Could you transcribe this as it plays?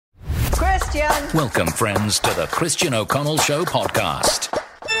Christian. Welcome, friends, to the Christian O'Connell Show podcast.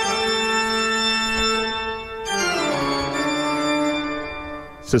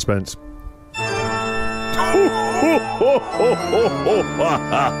 Suspense.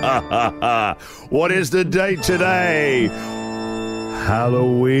 What is the date today?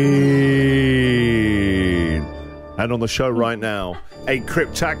 Halloween. And on the show right now, a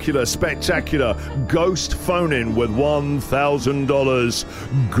cryptacular, spectacular ghost phone-in with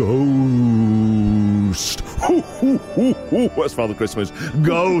 $1,000 ghost. That's Father Christmas.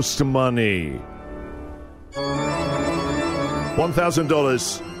 Ghost money.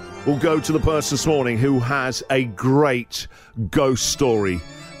 $1,000 will go to the person this morning who has a great ghost story.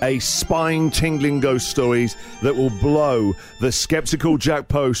 A spine-tingling ghost stories that will blow the sceptical Jack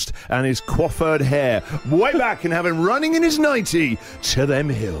Post and his coiffured hair way back and have him running in his 90 to them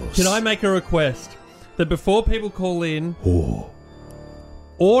hills. Can I make a request that before people call in,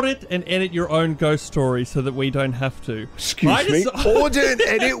 audit and edit your own ghost story so that we don't have to? Excuse me? Audit and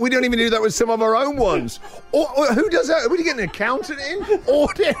edit? We don't even do that with some of our own ones. Or who does that? Are we getting an accountant in?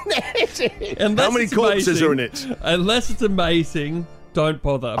 Audit and edit. How many corpses are in it? Unless it's amazing, don't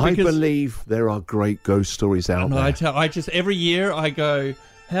bother. I believe there are great ghost stories out there. I just every year I go,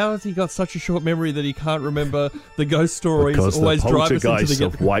 how has he got such a short memory that he can't remember the ghost stories? Because always the drive us into poltergeists the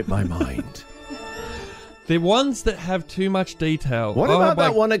have wiped my mind. They're ones that have too much detail. What about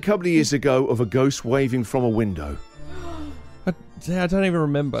that one a couple of years ago of a ghost waving from a window? I don't even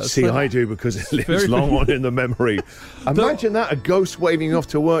remember. See, I do because it lives long on in the memory. Imagine that, a ghost waving off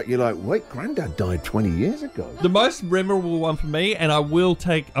to work. You're like, wait, Grandad died 20 years ago. The most memorable one for me, and I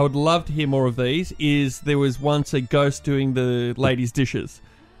would love to hear more of these, is there was once a ghost doing the ladies' dishes.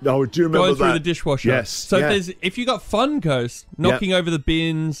 No, I do remember going through that. the dishwasher. Yes. So if you got fun ghosts, knocking over the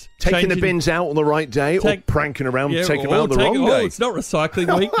bins, taking the bins out on the right day, or pranking around, taking them out on the wrong day. It's not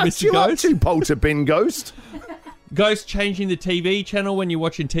recycling week, Mr. What Ghost. you polter bin ghost? Ghost changing the TV channel when you're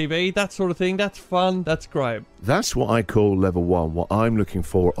watching TV, that sort of thing. That's fun. That's great. That's what I call level one. What I'm looking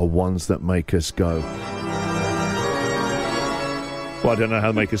for are ones that make us go. Well, I don't know how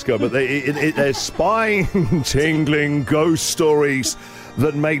to make us go, but they're spine-tingling ghost stories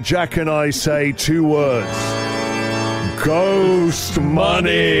that make Jack and I say two words. Ghost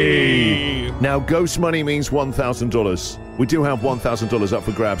money! Now, ghost money means $1,000. We do have $1,000 up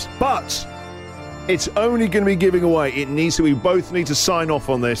for grabs, but it's only going to be giving away. We both need to sign off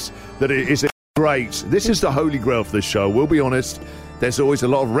on this, that it is great. This is the holy grail for this show. We'll be honest, there's always a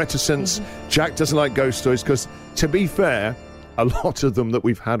lot of reticence. Jack doesn't like ghost stories because, to be fair, a lot of them that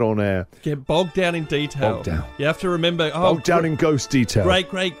we've had on air get bogged down in detail. Bogged down. You have to remember. Bogged down in ghost detail.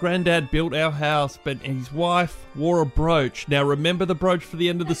 Great-great-granddad built our house, but his wife wore a brooch. Now, remember the brooch for the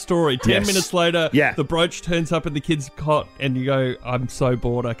end of the story. 10 minutes later, the brooch turns up in the kid's cot, and you go, I'm so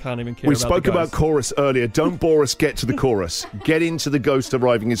bored, I can't even care We about spoke the about chorus earlier. Don't bore us, get to the chorus. Get into the ghost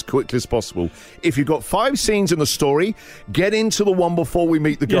arriving as quickly as possible. If you've got 5 scenes in the story, get into the one before we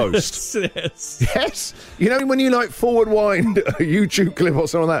meet the ghost. Yes. You know when you forward wind a YouTube clip or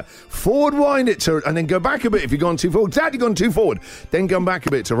something like that? Forward wind it and then go back a bit if you've gone too forward. Dad, you've gone too forward. Then go back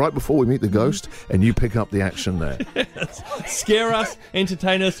a bit to right before we meet the ghost, and you pick up the action there. Scare us,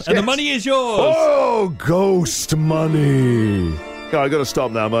 entertain us, and the money is yours. Oh, ghost money. I got to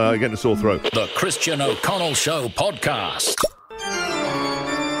stop now. I'm getting a sore throat. The Christian O'Connell Show podcast.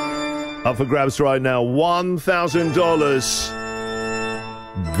 Up for grabs right now,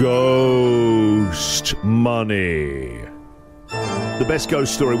 $1,000 ghost money. The best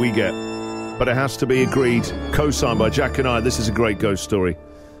ghost story we get, but it has to be agreed, co-signed by Jack and I. This is a great ghost story.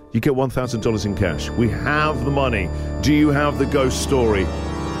 You get $1,000 in cash. We have the money. Do you have the ghost story?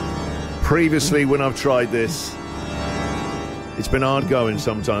 Previously, when I've tried this, it's been hard going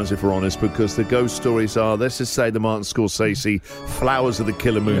sometimes, if we're honest, because the ghost stories are, let's just say, the Martin Scorsese Flowers of the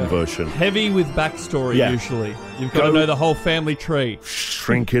Killer Moon version. Heavy with backstory, usually. You've got to know the whole family tree.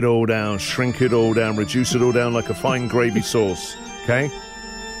 Shrink it all down, reduce it all down like a fine gravy sauce, okay?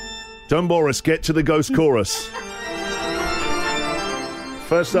 Don't bore us, get to the ghost chorus.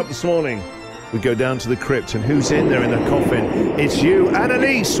 First up this morning, we go down to the crypt, and who's in there in the coffin? It's you,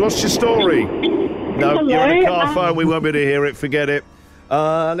 Annalise. What's your story? No, Hello. You're on a car phone. We won't be able to hear it. Forget it.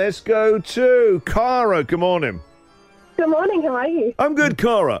 Let's go to Cara. Good morning. Good morning. How are you? I'm good,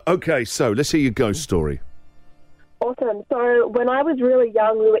 Cara. Okay, so let's hear your ghost story. Awesome. So when I was really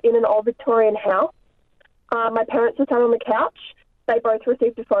young, we were in an old Victorian house. My parents were sat on the couch. They both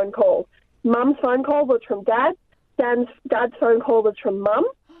received a phone call. Mum's phone call was from Dad. Dad's phone call was from Mum.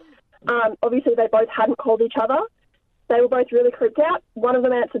 Obviously, they both hadn't called each other. They were both really creeped out. One of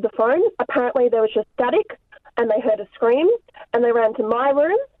them answered the phone. Apparently, there was just static. and they heard a scream, and they ran to my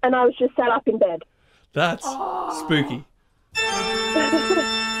room, and I was just sat up in bed. That's spooky.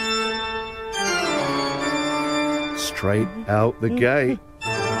 Straight out the gate.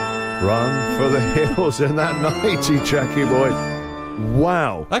 Run for the hills in that 90, Jackie boy.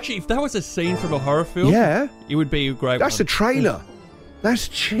 Wow. Actually, if that was a scene from a horror film, yeah, it would be a great That's one. a trailer. That's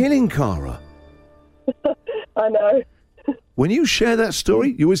chilling, Cara. I know. When you share that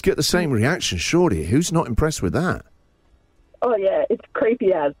story, you always get the same reaction, surely. Who's not impressed with that? Oh, yeah, it's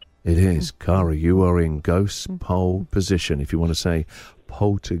creepy as. It is. Cara, you are in ghost pole position, if you want to say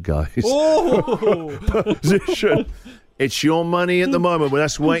poltergeist position. It's your money at the moment. Well,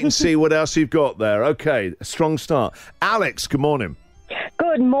 let's wait and see what else you've got there. Okay, a strong start. Alex, good morning.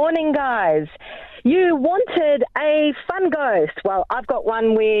 Good morning, guys. You wanted a fun ghost. Well, I've got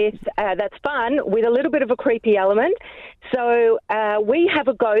one with that's fun with a little bit of a creepy element. So we have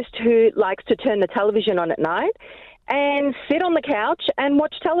a ghost who likes to turn the television on at night and sit on the couch and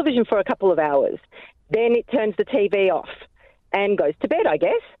watch television for a couple of hours. Then it turns the TV off and goes to bed, I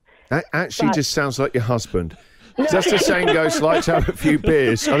guess. That actually just sounds like your husband. Just the same ghost likes to have a few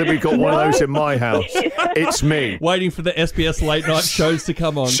beers. I think we've got one of those in my house. It's me. Waiting for the SBS late night shows to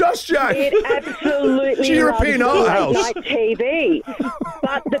come on. Shush, Jack! It absolutely It's European art house. late night TV.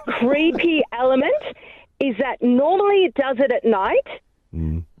 But the creepy element is that normally it does it at night,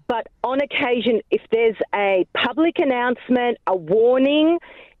 but on occasion, if there's a public announcement, a warning,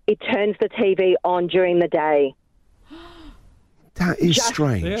 it turns the TV on during the day. That is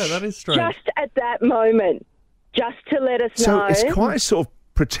strange. Yeah, that is strange. Just at that moment. Just to let us know. So it's quite a sort of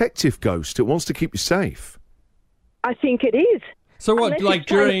protective ghost. It wants to keep you safe. I think it is. So what, Unless like it's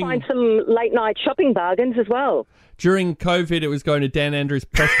trying during to find some late night shopping bargains as well. during COVID, it was going to Dan Andrews'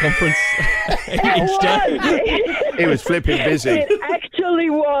 press conference each day? It was flipping busy. It actually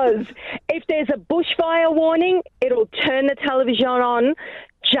was. If there's a bushfire warning, it'll turn the television on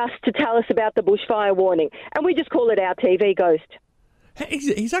just to tell us about the bushfire warning. And we just call it our TV ghost.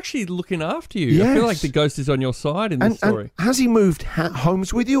 He's actually looking after you. Yes. I feel like the ghost is on your side in this story. And has he moved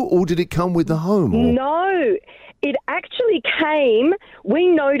homes with you, or did it come with the home? Or? No, it actually came. We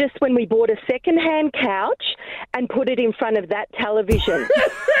noticed when we bought a second-hand couch and put it in front of that television.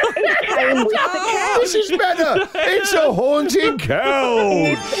 It came with the couch. This is better. It's a haunted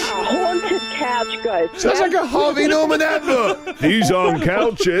couch. It's a haunted couch ghost. Sounds like a Harvey Norman advert. These aren't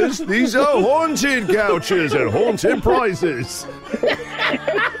couches. These are haunted couches at haunted prices.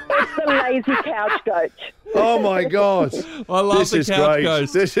 It's the lazy couch ghost. Oh, my God. I love this the is couch great.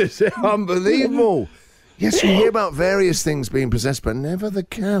 ghost. This is unbelievable. Yes, you hear about various things being possessed, but never the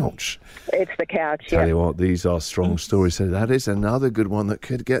couch. It's the couch, Tell yeah. you what, these are strong stories. So that is another good one that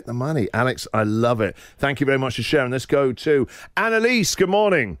could get the money. Alex, I love it. Thank you very much for sharing. Let's go to Annalise. Good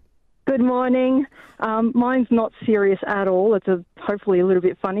morning. Good morning. Mine's not serious at all. It's hopefully a little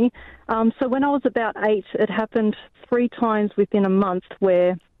bit funny. So when I was about 8, it happened 3 times within a month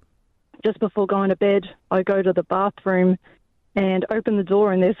where just before going to bed, I go to the bathroom and open the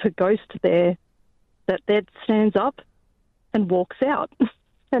door and there's a ghost there that stands up and walks out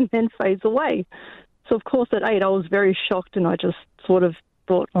and then fades away. So, of course, at 8, I was very shocked and I just sort of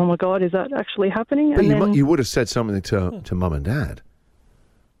thought, oh, my God, is that actually happening? But And you would have said something to Mum and Dad.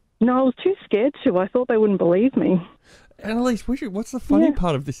 No, I was too scared to. I thought they wouldn't believe me. Annalise, what's the funny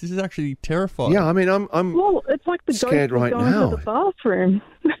part of this? This is actually terrifying. Yeah, I mean, I'm Well, it's like the scared ghost right going now. to the bathroom.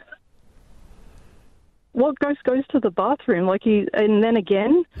 What ghost goes to the bathroom? And then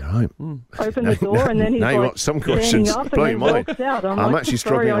again, right. open the door, and then he's now like you got some questions standing up blow and your then mind. walks out. I'm like, actually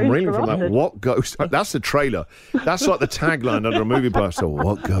sorry, struggling. I I'm reeling from that. interrupted. What ghost? That's the trailer. That's like the tagline under a movie poster.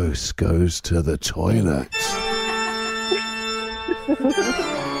 What ghost goes to the toilet?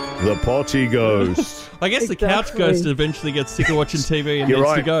 The potty ghost. I guess the couch Exactly. ghost eventually gets sick of watching TV and You're needs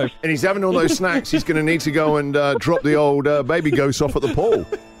right. to go. And he's having all those snacks. He's going to need to go and drop the old baby ghost off at the pool.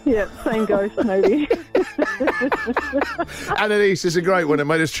 Yeah, same ghost, maybe. Annalise is a great one. It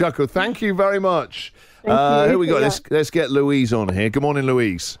made us chuckle. Thank you very much. Thank you. Here we go. Yeah. Let's get Louise on here. Good morning,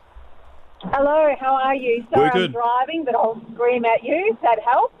 Louise. Hello, how are you? Sorry, We're good. I'm driving, but I'll scream at you if that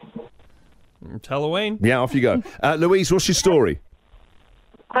helps. It's Halloween. Yeah, off you go. Louise, what's your story?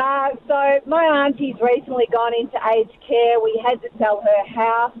 So my auntie's recently gone into aged care. We had to sell her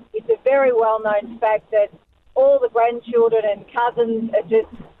house. It's a very well-known fact that all the grandchildren and cousins are just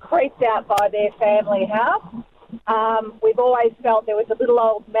creeped out by their family house. We've always felt there was a little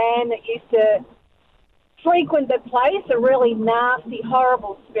old man that used to frequent the place, a really nasty,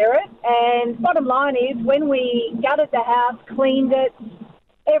 horrible spirit. And bottom line is, when we gutted the house, cleaned it,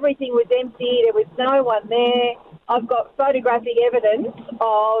 everything was empty, there was no one there. I've got photographic evidence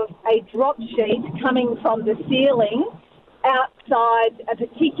of a drop sheet coming from the ceiling outside a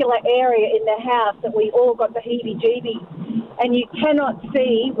particular area in the house that we all got the heebie-jeebies. And you cannot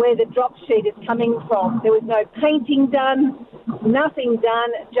see where the drop sheet is coming from. There was no painting done, nothing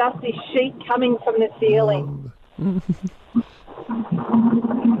done, just this sheet coming from the ceiling.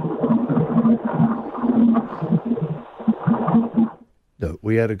 No,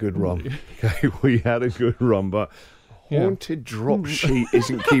 we had a good run. Okay, we had a good run, but haunted drop sheet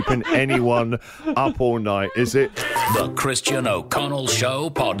isn't keeping anyone up all night, is it? The Christian O'Connell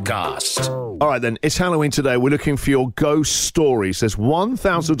Show podcast. All right, then. It's Halloween today. We're looking for your ghost stories. There's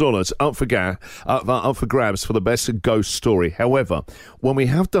 $1,000 up for grabs for the best ghost story. However, when we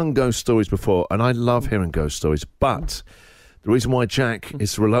have done ghost stories before, and I love hearing ghost stories, but the reason why Jack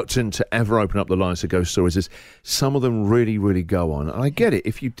is reluctant to ever open up the lines of ghost stories is some of them really, really go on. And I get it.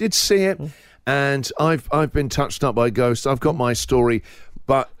 If you did see it, and I've been touched up by ghosts, I've got my story,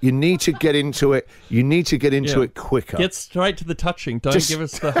 but you need to get into it. You need to get into it quicker. Get straight to the touching. Don't give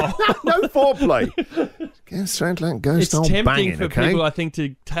us the whole... No foreplay. Get straight like ghost on banging, It's tempting for people, I think,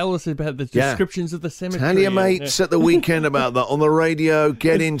 to tell us about the descriptions of the cemetery. Tell your mates at the weekend about that on the radio.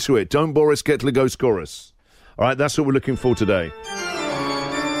 Get into it. Don't bore us. Get to the ghost chorus. All right, that's what we're looking for today.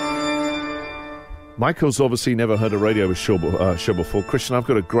 Michael's obviously never heard a radio show before. Christian, I've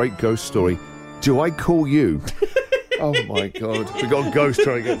got a great ghost story. Do I call you? Oh, my God. We've got a ghost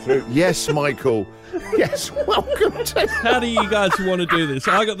trying to get through. Yes, Michael. Yes, welcome to... How do you guys want to do this?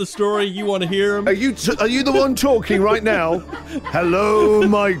 I got the story. You want to hear him? Are you the one talking right now? Hello,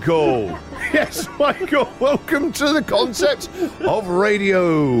 Michael. Yes, Michael. Welcome to the concept of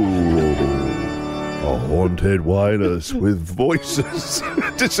radio. A haunted wireless with voices,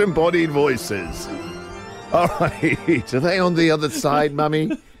 disembodied voices. All right, are they on the other side, Mummy?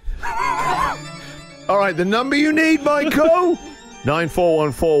 All right, the number you need, Michael?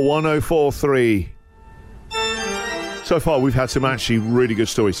 9414-1043. So far, we've had some actually really good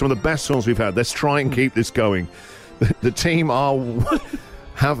stories. Some of the best ones we've had. Let's try and keep this going. The team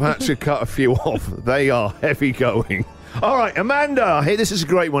have had to cut a few off. They are heavy going. All right, Amanda. Hey, this is a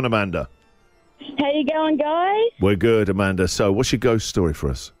great one, Amanda. How you going, guys? We're good, Amanda. So, what's your ghost story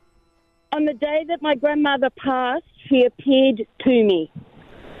for us? On the day that my grandmother passed, she appeared to me.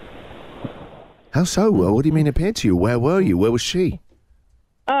 How so? Well, what do you mean appeared to you? Where were you? Where was she?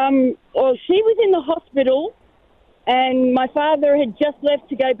 Well, she was in the hospital, and my father had just left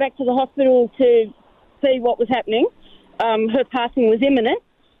to go back to the hospital to see what was happening. Her passing was imminent.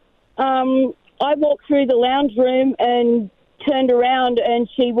 I walked through the lounge room and turned around, and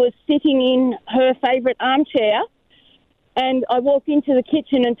she was sitting in her favourite armchair. And I walked into the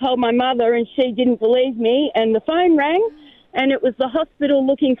kitchen and told my mother, and she didn't believe me. And the phone rang, and it was the hospital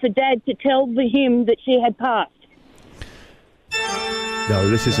looking for Dad to tell him that she had passed. No,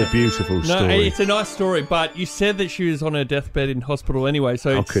 this is a beautiful story. No, it's a nice story, but you said that she was on her deathbed in hospital anyway,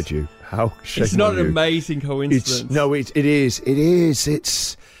 so how could you? It's not an amazing coincidence. It is.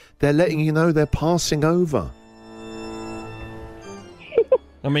 It's they're letting you know they're passing over.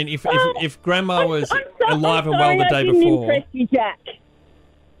 I mean, if Grandma was alive and well the day before, you, Jack.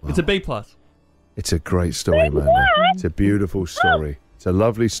 Wow. It's a B+. It's a great story, Amanda. It's a beautiful story. It's a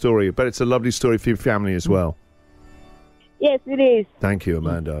lovely story, but it's a lovely story for your family as well. Yes, it is. Thank you,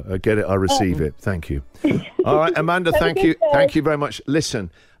 Amanda. I get it. I receive it. Thank you. All right, Amanda, thank you. Thank you very much.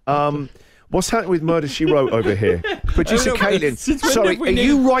 Listen, what's happening with Murder, She Wrote over here? Producer Caitlin, sorry, are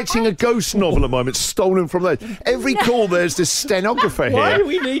you writing a ghost novel at the moment, stolen from there? Every call there's this stenographer here. Why do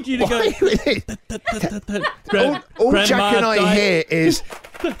we need you to go? All Jack and I hear is...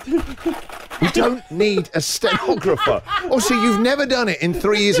 We don't need a stenographer. Also, you've never done it in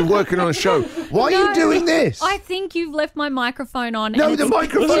 3 years of working on a show. Why are you doing this? I think you've left my microphone on. No, the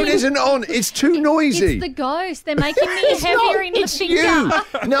microphone isn't on. It's too noisy. It's the ghost. They're making me heavier in the finger. You.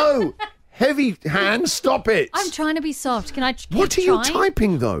 No. Heavy hand, stop it. I'm trying to be soft. Can I keep What are you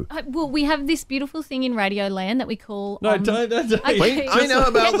typing, though? Well, we have this beautiful thing in Radio Land that we call... No, don't. Wait, I know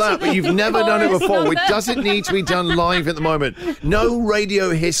about that, but you've never done it before. It doesn't need to be done live at the moment. No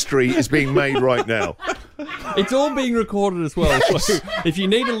radio history is being made right now. It's all being recorded as well, so if you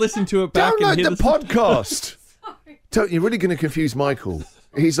need to listen to it back... Download the podcast. You're really going to confuse Michael.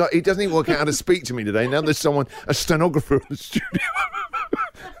 He's like, he doesn't even work out how to speak to me today. Now there's a stenographer in the studio.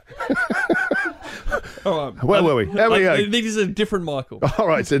 Where were we? There we go. This is a different Michael. All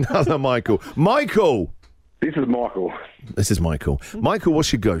right, it's another Michael. Michael! This is Michael. Michael,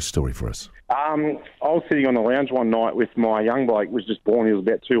 what's your ghost story for us? I was sitting on the lounge one night with my young bloke, who was just born. He was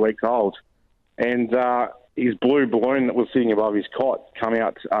about 2 weeks old. And his blue balloon that was sitting above his cot came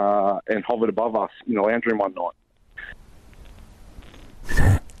out and hovered above us in the lounge room one night.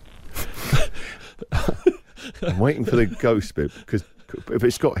 I'm waiting for the ghost bit, because if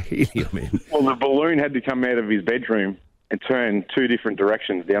it's got helium in... Well, the balloon had to come out of his bedroom and turn 2 different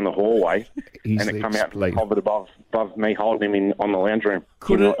directions down the hallway, and it come out and hovered above me, holding him on the lounge room.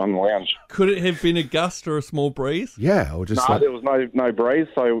 On the lounge. Could it have been a gust or a small breeze? Yeah, or just there was no breeze,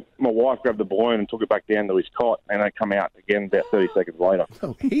 so my wife grabbed the balloon and took it back down to his cot, and they come out again about 30 seconds later.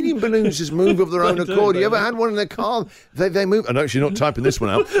 Oh, helium balloons just move of their own accord. You ever had one in a car? They move. I'm actually not typing this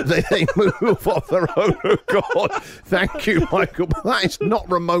one out. They move off their own accord. Thank you, Michael. But that is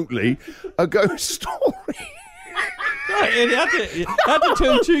not remotely a ghost story. It had to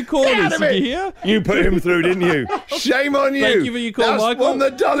turn 2 corners, did you hear? You put him through, didn't you? Shame on you. Thank you for your call, That's Michael. one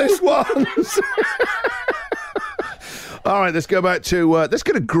of the dullest ones. All right, let's go back to... let's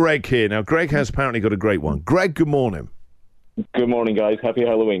go to Greg here. Now, Greg has apparently got a great one. Greg, good morning. Good morning, guys. Happy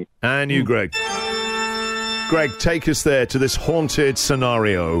Halloween. And you, Greg. Greg, take us there to this haunted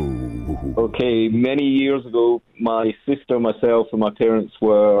scenario. Okay, many years ago, my sister, myself, and my parents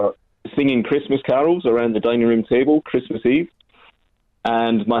were singing Christmas carols around the dining room table, Christmas Eve.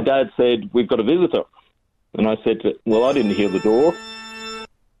 And my dad said, "We've got a visitor." And I said, "Well, I didn't hear the door."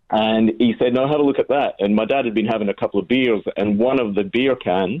 And he said, "No, have a look at that." And my dad had been having a couple of beers, and one of the beer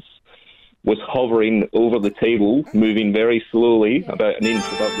cans was hovering over the table, moving very slowly, about an inch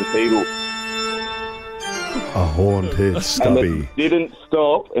above the table. A haunted stubby. And it didn't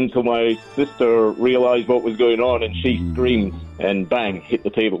stop until my sister realised what was going on, and she screamed and bang, hit the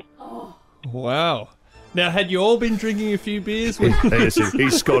table. Wow. Now, had you all been drinking a few beers? Listen,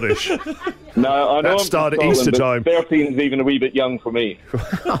 he's Scottish. No, I know that started Easter time. 13's even a wee bit young for me.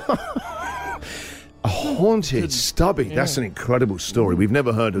 A haunted stubby. Yeah. That's an incredible story. We've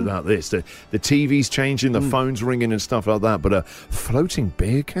never heard about this. The TV's changing, the phone's ringing and stuff like that, but a floating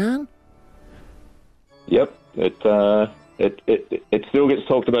beer can? Yep. It still gets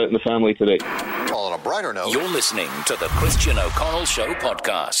talked about in the family today. On a brighter note, you're listening to the Christian O'Connell Show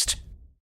podcast.